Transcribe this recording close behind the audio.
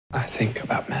I think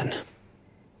about men.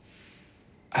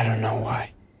 I don't know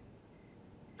why.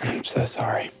 And I'm so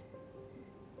sorry.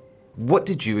 What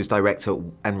did you, as director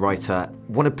and writer,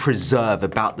 want to preserve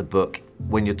about the book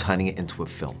when you're turning it into a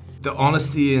film? The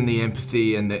honesty and the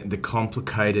empathy and the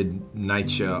complicated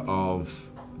nature of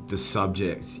the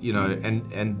subject, you know,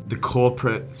 and the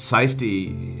corporate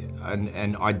safety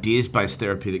and ideas-based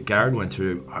therapy that Garrard went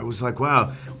through. I was like,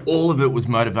 wow, all of it was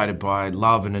motivated by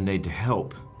love and a need to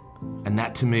help. And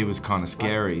that to me was kind of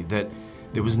scary, that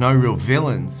there was no real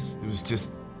villains. It was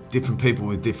just different people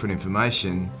with different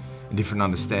information and different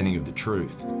understanding of the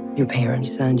truth. Your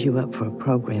parents signed you up for a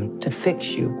program to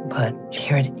fix you, but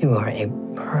Garrard, you are a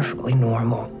perfectly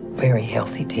normal, very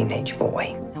healthy teenage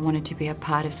boy. I wanted to be a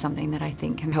part of something that I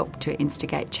think can help to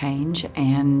instigate change,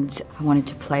 and I wanted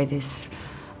to play this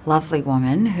lovely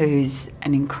woman who's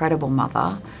an incredible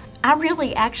mother. I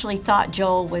really actually thought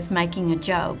Joel was making a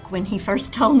joke when he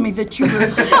first told me that you were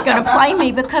going to play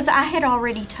me, because I had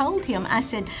already told him. I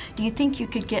said, do you think you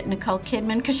could get Nicole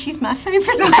Kidman, because she's my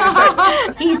favorite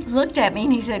actress? He looked at me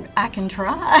and he said, I can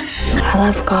try. I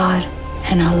love God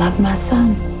and I love my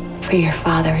son. For your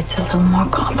father, it's a little more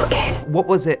complicated. What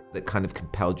was it that kind of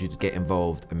compelled you to get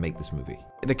involved and make this movie?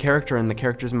 The character and the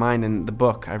character's mind and the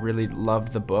book. I really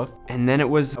loved the book. And then it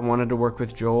was, I wanted to work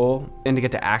with Joel and to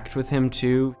get to act with him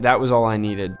too. That was all I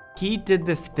needed. He did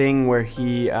this thing where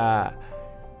he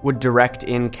would direct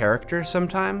in character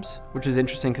sometimes, which is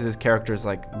interesting because his character's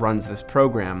like runs this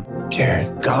program.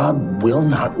 Garrard, God will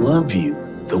not love you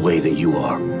the way that you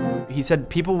are. He said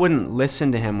people wouldn't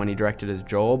listen to him when he directed as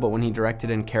Joel, but when he directed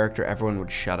in character, everyone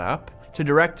would shut up. To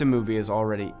direct a movie is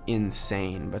already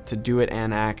insane, but to do it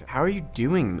and act, how are you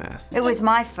doing this? It was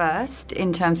my first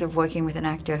in terms of working with an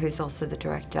actor who's also the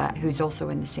director, who's also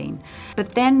in the scene.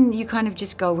 But then you kind of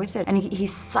just go with it. And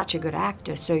he's such a good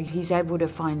actor, so he's able to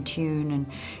fine tune and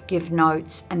give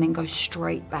notes and then go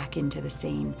straight back into the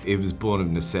scene. It was born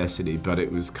of necessity, but it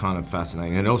was kind of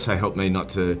fascinating. And it also helped me not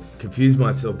to confuse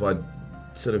myself by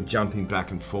sort of jumping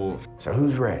back and forth. So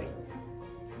who's ready?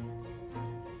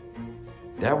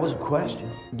 That was a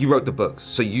question. You wrote the book,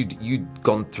 so you'd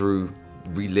gone through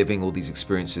reliving all these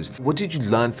experiences. What did you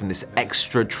learn from this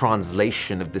extra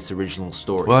translation of this original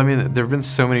story? Well, I mean, there have been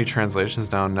so many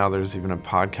translations now, and now there's even a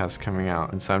podcast coming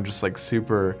out. And so I'm just like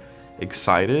super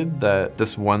excited that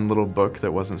this one little book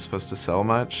that wasn't supposed to sell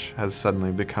much has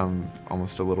suddenly become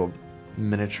almost a little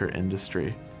miniature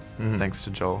industry. Thanks to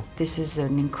Joel. This is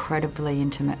an incredibly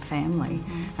intimate family,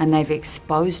 and they've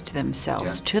exposed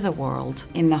themselves to the world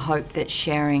in the hope that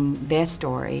sharing their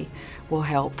story will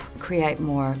help create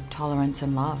more tolerance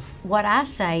and love. What I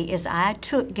say is I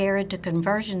took Garrard to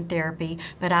conversion therapy,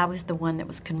 but I was the one that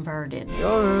was converted.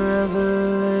 You're a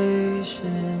revelation.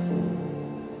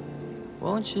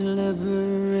 Won't you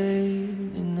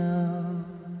liberate me now?